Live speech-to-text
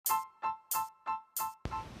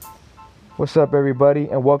What's up, everybody,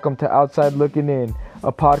 and welcome to Outside Looking In,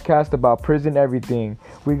 a podcast about prison everything.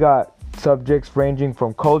 We got subjects ranging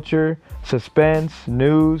from culture, suspense,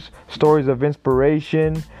 news, stories of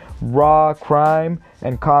inspiration, raw crime,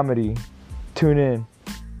 and comedy. Tune in.